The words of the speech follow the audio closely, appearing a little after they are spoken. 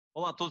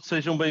Olá a todos,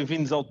 sejam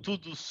bem-vindos ao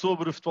Tudo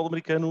sobre o Futebol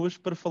Americano, hoje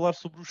para falar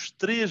sobre os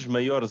 3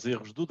 maiores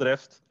erros do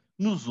draft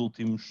nos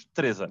últimos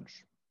 3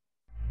 anos.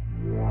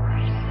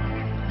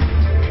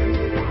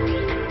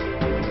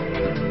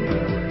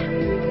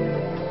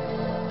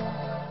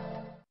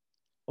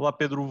 Olá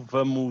Pedro,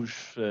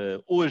 vamos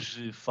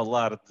hoje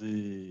falar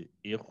de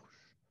erros.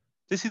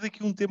 Tem sido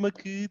aqui um tema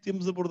que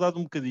temos abordado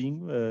um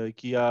bocadinho,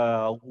 aqui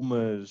há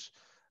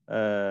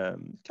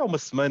que há uma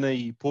semana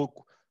e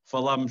pouco,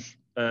 falámos,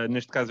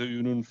 neste caso eu e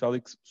o Nuno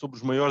Félix, sobre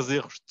os maiores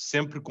erros de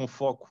sempre, com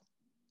foco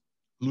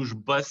nos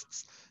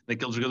busts,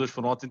 naqueles jogadores que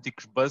foram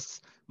autênticos busts,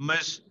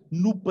 mas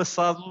no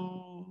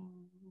passado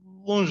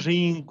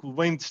longínquo,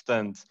 bem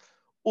distante.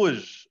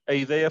 Hoje, a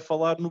ideia é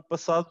falar no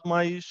passado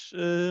mais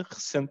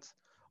recente.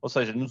 Ou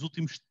seja, nos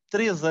últimos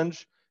 3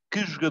 anos, que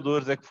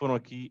jogadores é que foram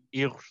aqui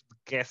erros de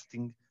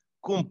casting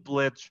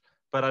completos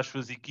para as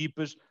suas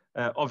equipas?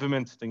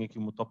 Obviamente, tenho aqui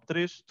o meu top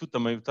 3, tu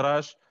também o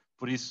traz,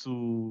 por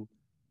isso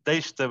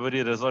deixe-te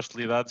abrir as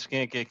hostilidades. Quem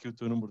é aqui o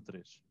teu número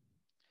 3?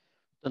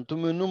 Portanto, o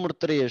meu número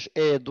 3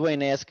 é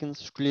Dwayne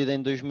Haskins, escolhido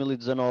em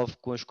 2019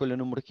 com a escolha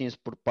número 15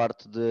 por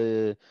parte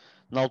de...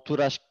 Na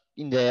altura acho que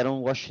ainda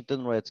eram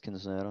Washington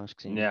Redskins, não eram? Acho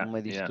que sim, no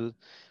meio disto tudo.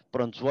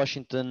 Pronto,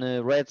 Washington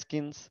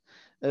Redskins.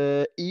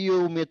 E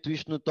eu meto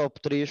isto no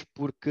top 3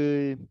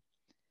 porque,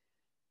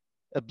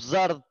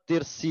 apesar de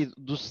ter sido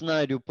do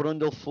cenário por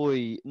onde ele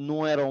foi,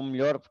 não era o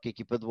melhor, porque a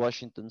equipa de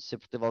Washington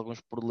sempre teve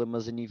alguns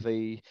problemas a nível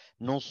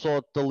não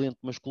só de talento,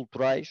 mas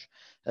culturais.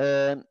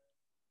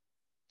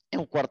 É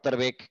um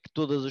quarterback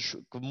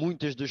que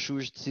muitas das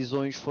suas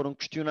decisões foram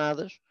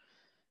questionadas,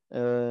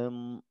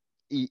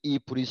 e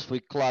por isso foi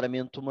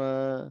claramente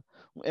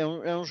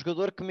é um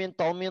jogador que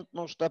mentalmente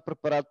não está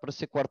preparado para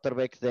ser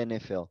quarterback da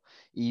NFL,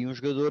 e um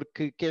jogador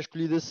que é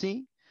escolhido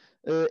assim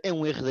é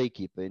um erro da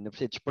equipa. Ainda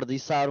precisa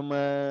desperdiçar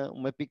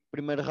uma pick de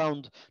primeiro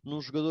round num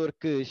jogador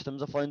que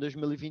estamos a falar em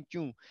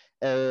 2021,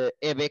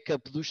 é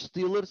backup dos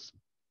Steelers.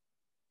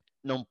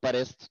 Não me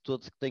parece de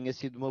todo que tenha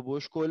sido uma boa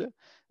escolha.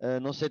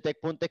 Não sei até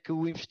que ponto é que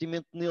o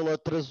investimento nele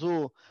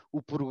atrasou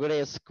o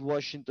progresso que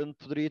Washington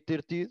poderia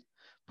ter tido.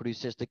 Por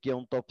isso este aqui é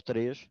um top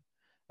 3.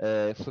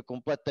 Foi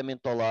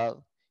completamente ao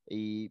lado.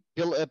 E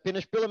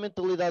apenas pela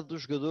mentalidade do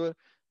jogador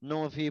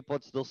não havia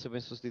hipótese dele ser bem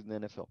sucedido na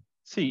NFL.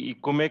 Sim, e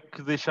como é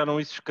que deixaram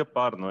isso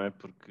escapar, não é?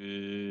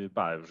 Porque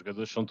os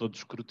jogadores são todos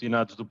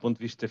escrutinados do ponto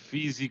de vista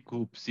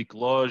físico,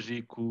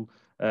 psicológico,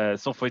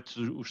 são feitos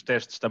os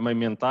testes também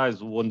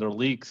mentais, o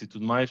Wonderleaks e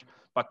tudo mais.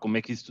 Como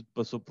é que isso tudo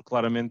passou? Porque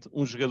claramente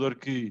um jogador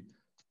que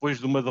depois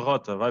de uma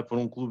derrota vai para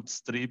um clube de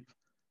strip,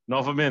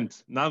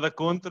 novamente, nada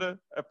contra,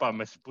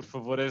 mas por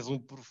favor és um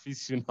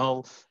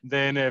profissional da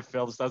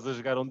NFL, estás a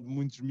jogar onde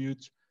muitos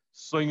miúdos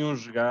sonham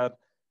jogar.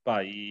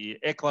 E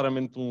é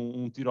claramente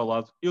um tiro ao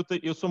lado.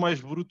 Eu sou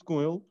mais bruto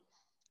com ele.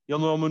 Ele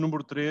não é o meu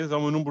número 3, é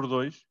o meu número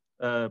 2.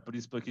 Por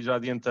isso, aqui já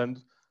adiantando,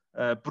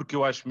 porque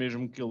eu acho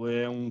mesmo que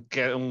ele é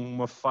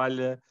uma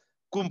falha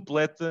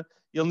completa.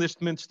 Ele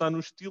neste momento está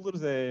nos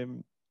Steelers, é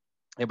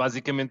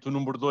basicamente o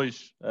número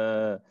 2,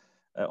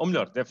 ou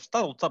melhor, deve estar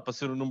a lutar para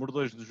ser o número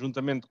 2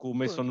 juntamente com o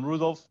Mason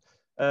Rudolph.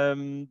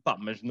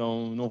 Mas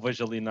não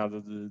vejo ali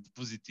nada de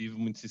positivo,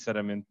 muito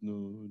sinceramente,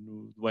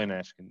 no Dwayne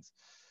Haskins.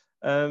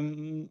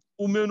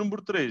 O meu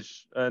número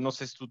 3, não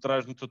sei se tu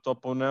traz no teu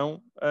top ou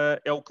não,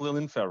 é o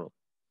Clelin Ferrell.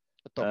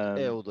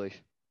 É o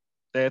 2.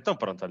 Então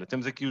pronto, olha,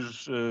 temos aqui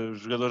os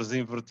jogadores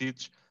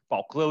invertidos.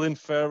 O Clelin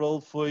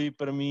Ferrell foi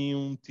para mim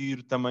um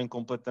tiro também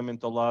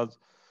completamente ao lado.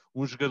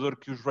 Um jogador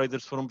que os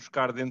Raiders foram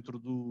buscar dentro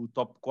do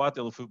top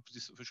 4, ele foi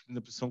escolhido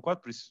na posição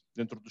 4, por isso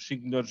dentro dos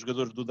 5 melhores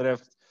jogadores do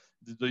draft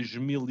de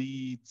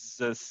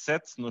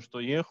 2017, se não estou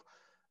em erro.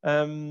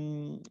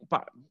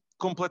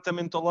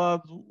 Completamente ao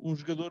lado, um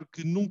jogador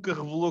que nunca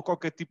revelou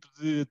qualquer tipo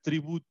de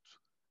atributo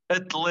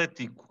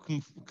atlético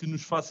que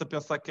nos faça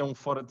pensar que é um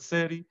fora de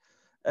série.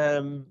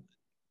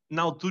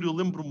 Na altura eu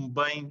lembro-me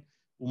bem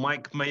o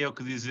Mike Mayo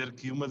que dizer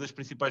que uma das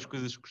principais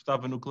coisas que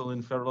gostava no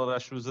Clelin Ferrell era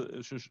as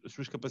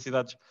suas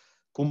capacidades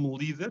como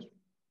líder,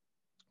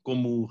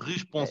 como É o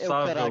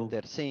responsável,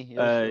 carácter, sim.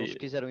 Eles uh,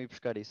 quiseram ir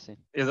buscar isso, sim.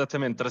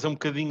 exatamente, trazer um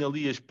bocadinho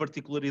ali as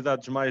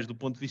particularidades mais do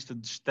ponto de vista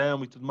de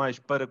gestão e tudo mais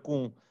para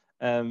com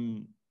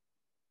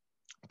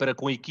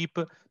a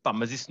equipa,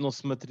 mas isso não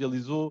se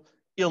materializou,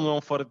 ele não é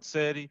um fora de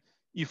série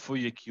e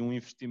foi aqui um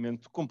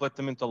investimento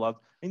completamente ao lado.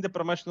 Ainda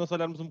para mais que nós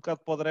olharmos um bocado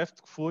para o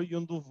draft que foi,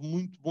 onde houve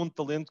muito bom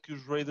talento que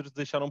os Raiders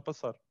deixaram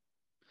passar.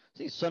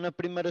 Sim, só na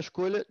primeira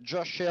escolha,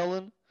 Josh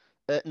Allen,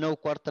 não o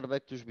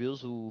quarterback dos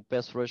Bills, o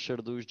pass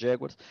rusher dos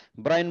Jaguars,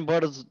 Brian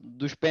Burns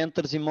dos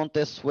Panthers e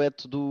Montez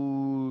Sweat de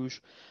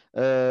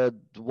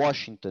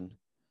Washington.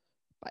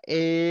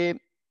 É...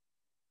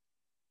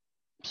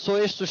 Só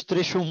estes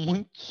três são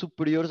muito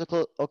superiores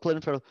ao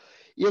Clelin Ferrell.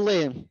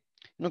 Ele é,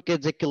 não quer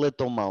dizer que ele é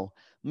tão mau,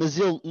 mas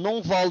ele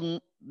não vale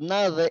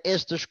nada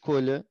esta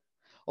escolha,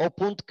 ao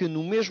ponto que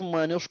no mesmo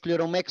ano eles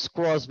escolheram Max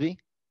Crosby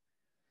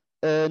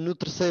no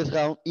terceiro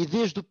round, e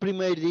desde o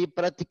primeiro dia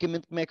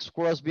praticamente Max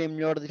Crosby é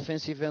melhor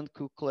defensive end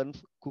que o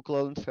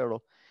Clelin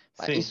Ferrell.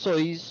 E Sim, só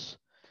isso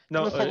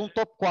Não, Também fala de um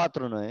top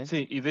 4, não é?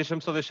 sim, e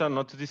deixa-me só deixar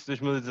nota, disse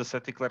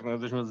 2017 e claro que não é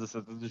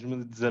 2017, é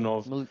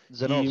 2019.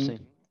 2019, sim.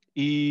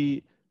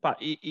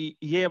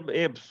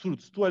 É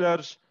absurdo. Se tu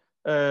olhares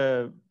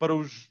para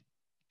os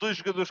dois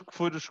jogadores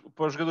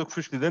para o jogador que foi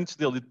escolhido antes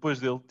dele e depois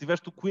dele,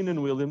 tiveste o Quinnen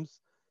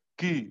Williams,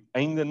 que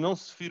ainda não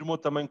se firmou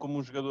também como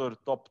um jogador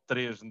top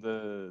 3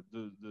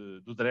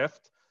 do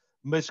draft,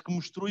 mas que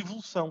mostrou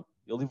evolução.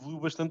 Ele evoluiu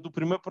bastante do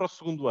primeiro para o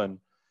segundo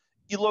ano.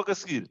 E logo a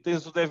seguir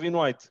tens o Devin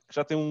White, que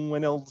já tem um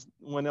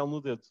anel no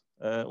dedo.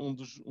 Um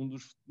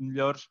dos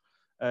melhores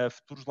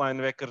futuros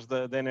linebackers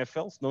da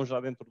NFL, se não já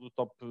dentro do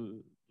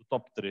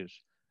top 3.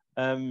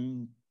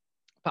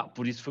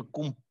 Por isso foi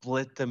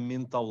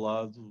completamente ao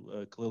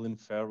lado Clelin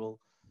Ferrell.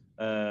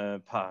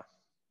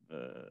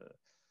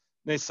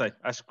 Nem sei.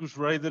 Acho que os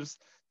Raiders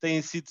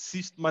têm sido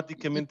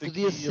sistematicamente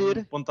podia aqui ser,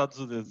 apontados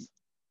o dedo.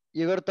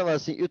 e agora estava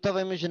assim, eu estava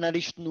a imaginar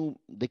isto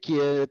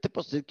até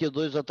posso dizer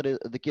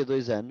daqui a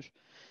 2 anos,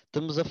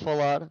 estamos a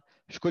falar,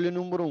 escolha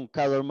número 1,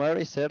 Kyler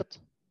Murray, certo?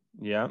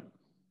 Yeah.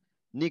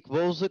 Nick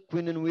Bosa,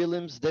 Quinnen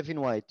Williams, Devin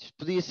White. Isto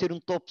podia ser um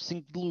top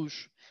 5 de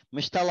luxo,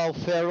 mas está lá o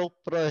Ferrell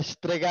para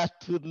estragar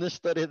tudo na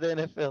história da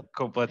NFL.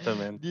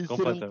 Completamente. Podia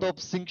ser um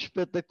top 5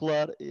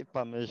 espetacular.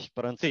 Mas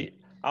pronto. Sim,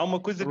 há uma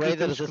coisa que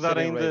Raiders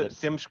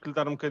temos que lhe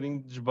dar um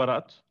bocadinho de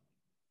desbarato,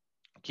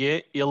 que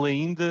é ele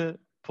ainda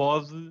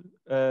pode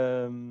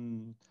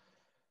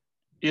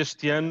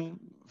este ano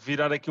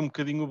virar aqui um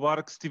bocadinho o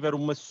barco se tiver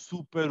uma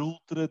super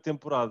ultra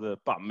temporada.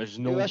 Mas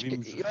não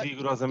vimos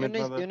rigorosamente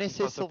nada eu nem que me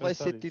sei se faça ele vai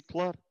pensar ser isto.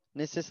 titular.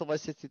 Nem sei se ele vai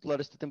ser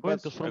titular esta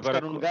temporada, Pois, porque eles foram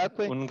agora buscar o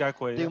Ngakoue, o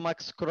Ngakoue, tem o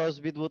Max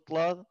Crosby do outro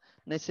lado.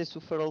 Nem sei se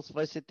o Ferrell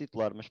vai ser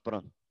titular, mas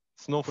pronto.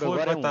 se não Por for,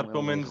 agora vai é estar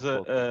pelo um menos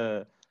erro pouco.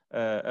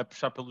 a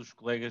puxar pelos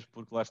colegas,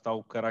 porque lá está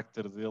o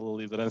carácter dele, a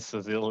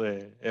liderança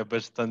dele é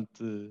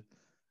bastante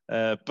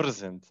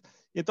presente.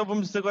 Então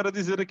vamos agora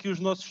dizer aqui os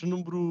nossos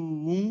número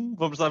 1.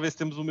 Vamos lá ver se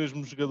temos o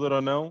mesmo jogador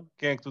ou não.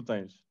 Quem é que tu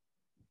tens?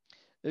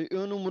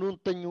 Eu número 1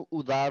 tenho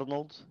o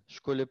Darnold,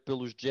 escolha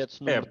pelos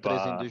Jets número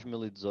 3 em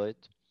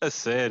 2018. A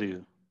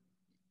sério?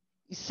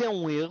 Isso é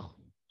um erro,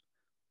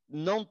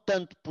 não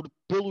tanto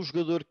pelo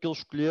jogador que eles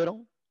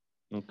escolheram,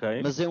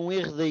 Ok. mas é um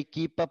erro da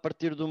equipa a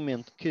partir do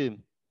momento que.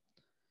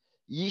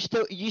 E isto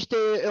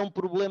é um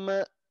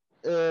problema.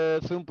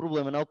 Foi um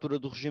problema na altura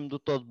do regime do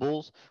Todd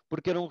Bowles,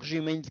 porque era um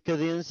regime em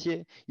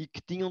decadência e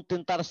que tinham de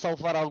tentar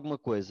salvar alguma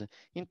coisa.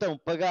 Então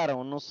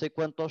pagaram não sei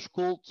quanto aos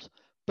Colts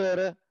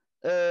para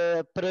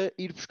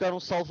ir buscar um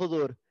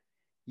salvador.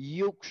 E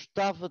eu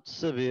gostava de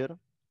saber,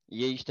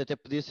 e isto até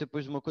podia ser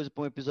depois uma coisa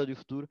para um episódio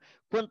futuro,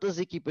 quantas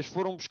equipas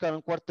foram buscar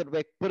um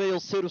quarterback para ele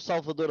ser o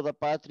salvador da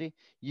pátria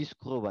e isso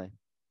correu bem.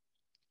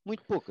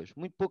 Muito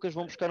poucas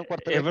vão buscar um É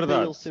quarterback para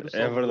verdade, ele ser o é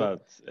salvador.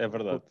 verdade, é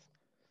verdade.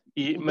 O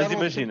Mas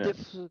Darnold sempre imagina,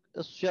 teve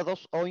associado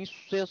ao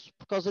insucesso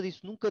por causa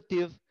disso. Nunca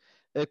teve,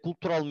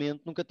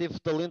 culturalmente, nunca teve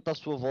talento à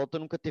sua volta,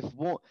 nunca teve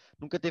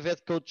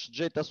head coach de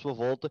jeito à sua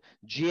volta.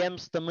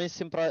 GMs também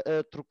sempre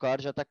a trocar,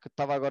 já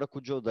estava agora com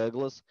o Joe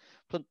Douglas.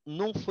 Portanto,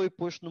 não foi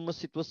posto numa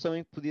situação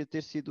em que podia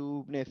ter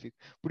sido benéfico.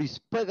 Por isso,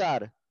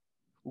 pagar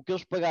o que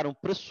eles pagaram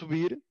para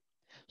subir,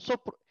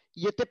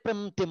 e até para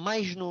meter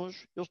mais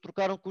nojo, eles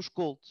trocaram com os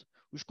Colts.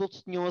 Os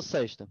Colts tinham a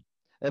sexta.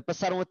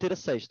 Passaram a ter a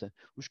sexta.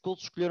 Os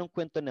Colts escolheram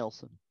Quentin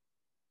Nelson.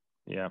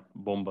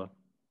 bomba.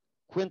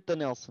 Quentin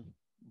Nelson.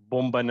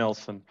 Bomba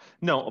Nelson.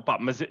 Não,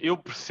 mas eu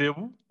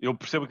percebo o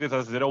que estás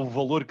a dizer, é o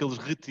valor que eles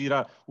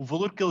retiraram, o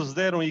valor que eles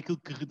deram e aquilo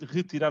que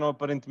retiraram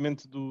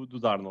aparentemente do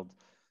Darnold.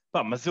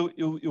 Mas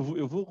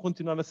eu vou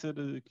continuar a ser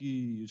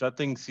aqui,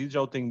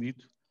 já o tenho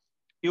dito,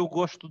 eu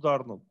gosto do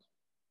Darnold.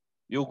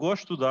 Eu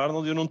gosto do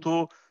Darnold, eu não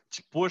estou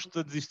disposto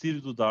a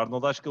desistir do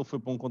Darnold, acho que ele foi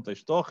para um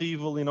contexto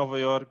horrível em Nova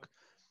York,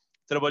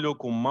 trabalhou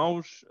com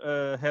maus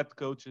head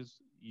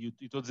coaches, e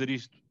estou a dizer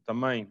isto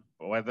também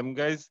para o Adam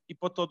Gaze e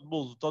para o Todd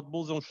Bowles. O Todd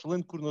Bowles é um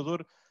excelente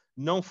coordenador,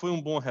 não foi um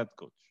bom head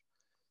coach.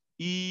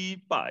 E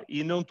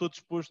não estou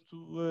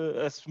disposto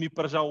a assumir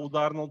para já o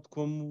Darnold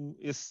como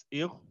esse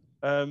erro.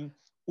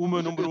 O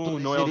meu número 1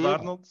 não é o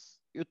Darnold.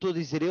 Eu estou a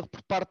dizer erro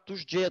por parte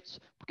dos Jets,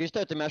 porque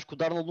eu também acho que o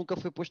Darnold nunca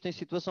foi posto em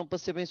situação para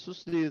ser bem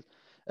sucedido.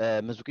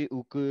 Mas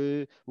o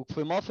que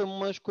foi mal foi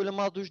uma escolha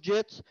mal dos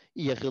Jets,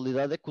 e a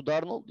realidade é que o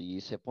Darnold, e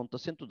isso é ponto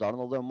assente, o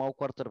Darnold é um mau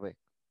quarterback.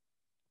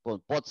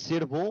 Pode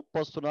ser bom,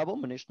 pode se tornar bom,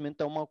 mas neste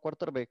momento é um mau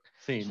quarterback.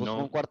 Sim, se fosse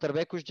um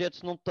quarterback, os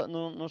Jets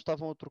não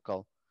estavam a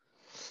trocá-lo.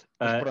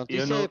 Mas pronto,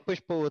 isso é depois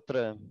para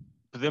outra.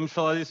 Podemos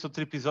falar disso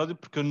outro episódio,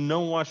 porque eu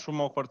não acho um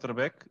mau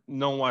quarterback,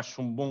 não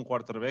acho um bom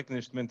quarterback.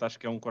 Neste momento acho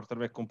que é um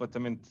quarterback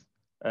completamente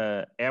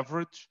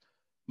average,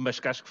 mas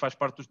que acho que faz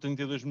parte dos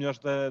 32 melhores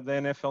da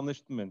NFL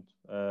neste momento.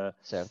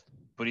 Certo.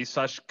 Por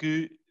isso acho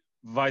que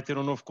vai ter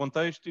um novo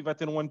contexto e vai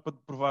ter um ano para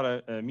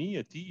provar a mim,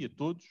 a ti, a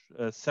todos,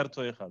 certo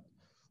ou errado.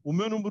 O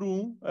meu número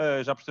 1,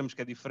 já percebemos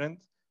que é diferente,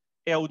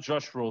 é o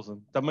Josh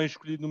Rosen. Também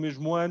escolhido no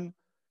mesmo ano,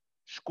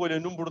 escolha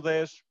número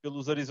 10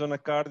 pelos Arizona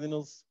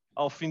Cardinals,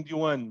 ao fim de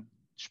um ano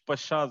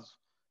despachado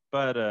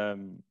para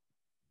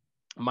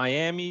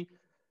Miami,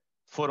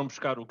 foram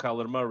buscar o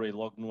Kyler Murray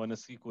logo no ano a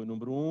seguir com o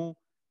número 1,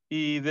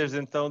 e desde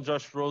então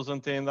Josh Rosen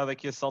tem andado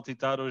aqui a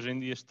saltitar, hoje em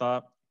dia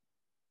está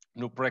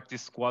no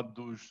practice squad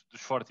dos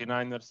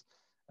 49ers,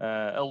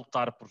 a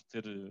lutar por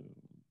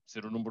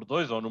ser o número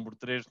 2 ou o número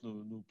 3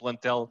 no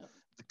plantel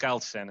de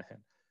Kyle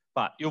Shanahan.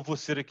 Pá, eu vou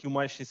ser aqui o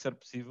mais sincero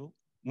possível.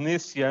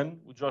 Nesse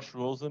ano, o Josh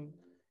Rosen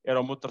era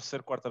o meu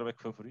terceiro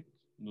quarterback favorito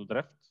no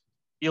draft.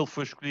 Ele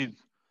foi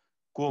escolhido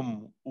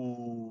como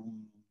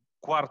o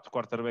quarto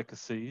quarterback a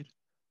sair.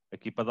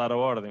 Aqui para dar a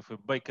ordem foi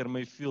Baker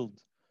Mayfield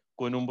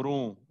com a número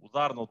 1, o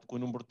Darnold com a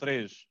número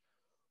 3,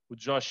 o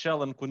Josh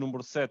Allen com a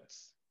número 7,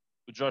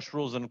 o Josh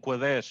Rosen com a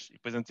 10, e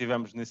depois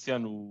tivemos nesse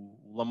ano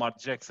o Lamar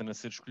Jackson a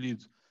ser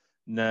escolhido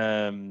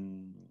na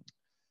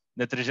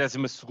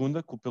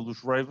 32ª pelos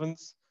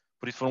Ravens.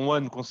 Por isso foi um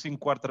ano com 5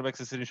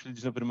 quarterbacks a serem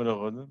escolhidos na primeira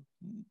ronda.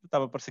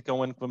 Estava a parecer que é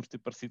um ano que vamos ter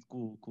parecido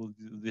com o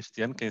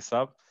deste ano, quem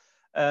sabe.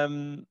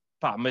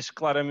 Mas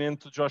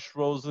claramente o Josh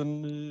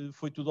Rosen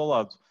foi tudo ao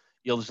lado.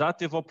 Ele já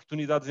teve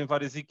oportunidades em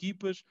várias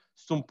equipas.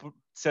 Se tu me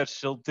disseres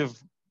se ele teve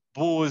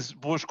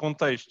bons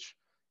contextos,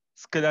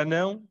 se calhar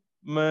não,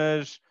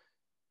 mas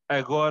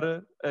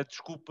agora a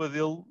desculpa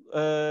dele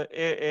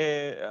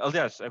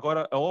aliás,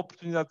 agora a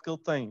oportunidade que ele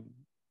tem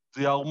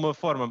de alguma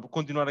forma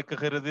continuar a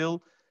carreira dele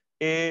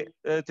é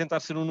tentar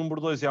ser um número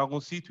 2 em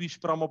algum sítio e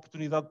esperar uma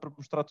oportunidade para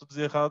mostrar todos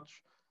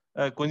errados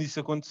quando isso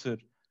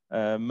acontecer.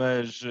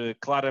 Mas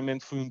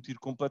claramente foi um tiro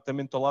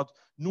completamente ao lado.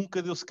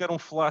 Nunca deu sequer um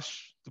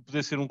flash de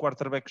poder ser um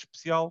quarterback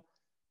especial.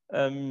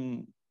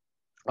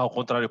 Ao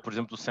contrário, por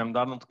exemplo, do Sam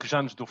Darnold, que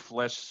já nos deu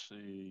flash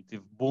e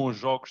teve bons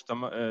jogos,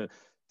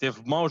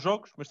 teve maus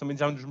jogos, mas também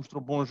já nos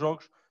mostrou bons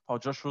jogos. O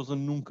Josh Rosen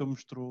nunca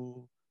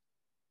mostrou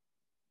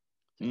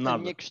nada. A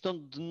minha questão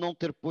de não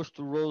ter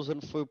posto o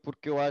Rosen foi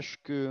porque eu acho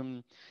que,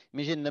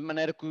 imagina, da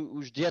maneira que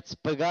os Jets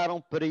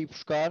pagaram para ir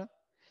buscar,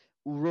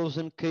 o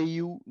Rosen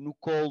caiu no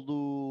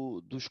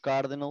colo dos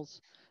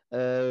Cardinals.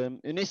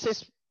 Eu nem sei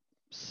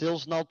se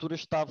eles na altura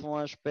estavam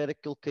à espera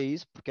que ele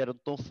caísse, porque eram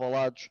tão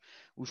falados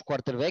os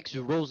quarterbacks,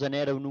 o Rosen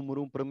era o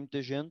número 1 para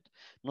muita gente.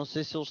 Não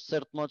sei se eles de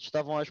certo modo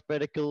estavam à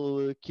espera que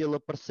ele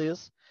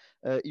aparecesse.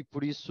 E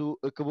por isso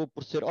acabou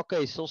por ser,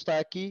 ok, se ele está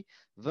aqui,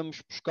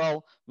 vamos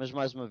buscá-lo, mas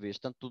mais uma vez,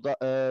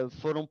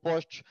 foram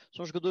postos,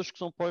 são jogadores que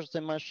são postos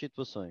em mais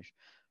situações.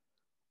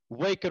 O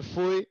Baker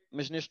foi,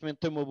 mas neste momento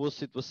tem uma boa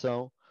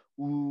situação.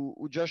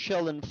 O Josh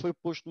Allen foi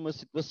posto numa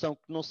situação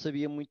que não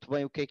sabia muito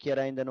bem o que é que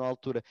era ainda na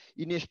altura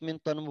e neste momento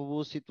está numa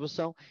boa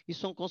situação e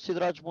são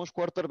considerados bons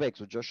quarterbacks.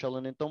 O Josh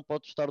Allen então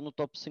pode estar no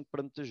top 5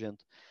 para muita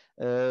gente.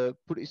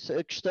 Por isso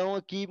a questão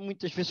aqui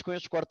muitas vezes com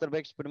estes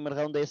quarterbacks de primeiro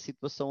round é a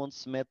situação onde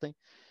se metem.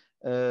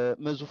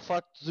 Mas o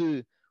facto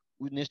de,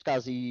 neste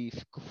caso, e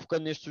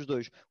focando nestes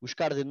dois, os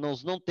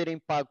Cardinals não terem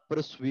pago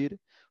para subir,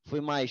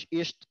 foi mais,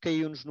 este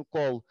caiu-nos no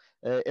colo,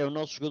 é o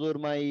nosso jogador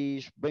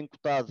mais bem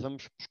cotado,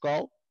 vamos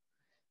buscá-lo,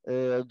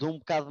 dou um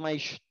bocado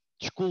mais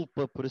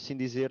desculpa, por assim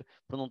dizer,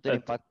 por não terem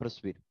pago para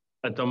subir.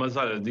 Então, mas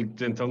olha,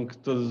 digo-te então que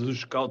todos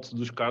os scouts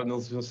dos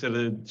Cardinals vão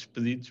ser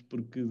despedidos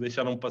porque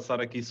deixaram passar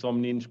aqui só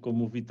meninos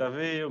como o Vita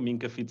V, o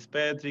Minka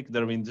Fitzpatrick,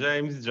 Derwin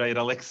James, Jair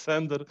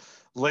Alexander,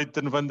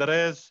 Leighton Van Der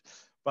Esch.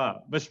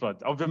 Pá, mas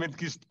pronto, obviamente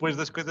que isto depois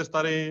das coisas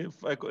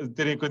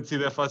terem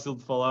acontecido é fácil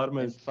de falar,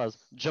 mas...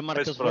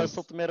 Jamarcus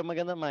Russell também era uma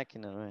grande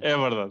máquina, não é? É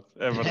verdade,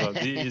 é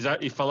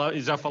verdade. E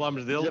já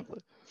falámos dele.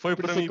 Foi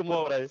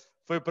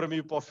para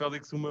mim para o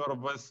Félix o maior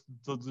buzz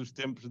de todos os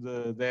tempos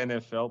da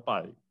NFL,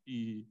 pá,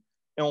 e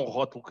é um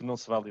rótulo que não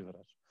se vai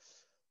livrar.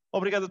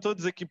 Obrigado a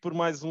todos aqui por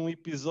mais um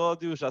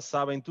episódio. Já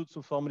sabem, tudo sobre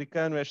o futebol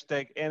americano,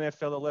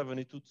 #NFL11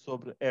 e tudo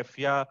sobre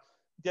FA,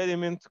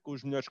 diariamente com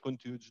os melhores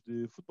conteúdos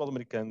de futebol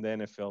americano da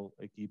NFL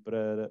aqui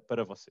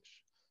para vocês.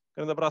 Um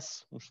grande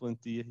abraço, um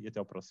excelente dia e até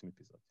ao próximo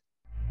episódio.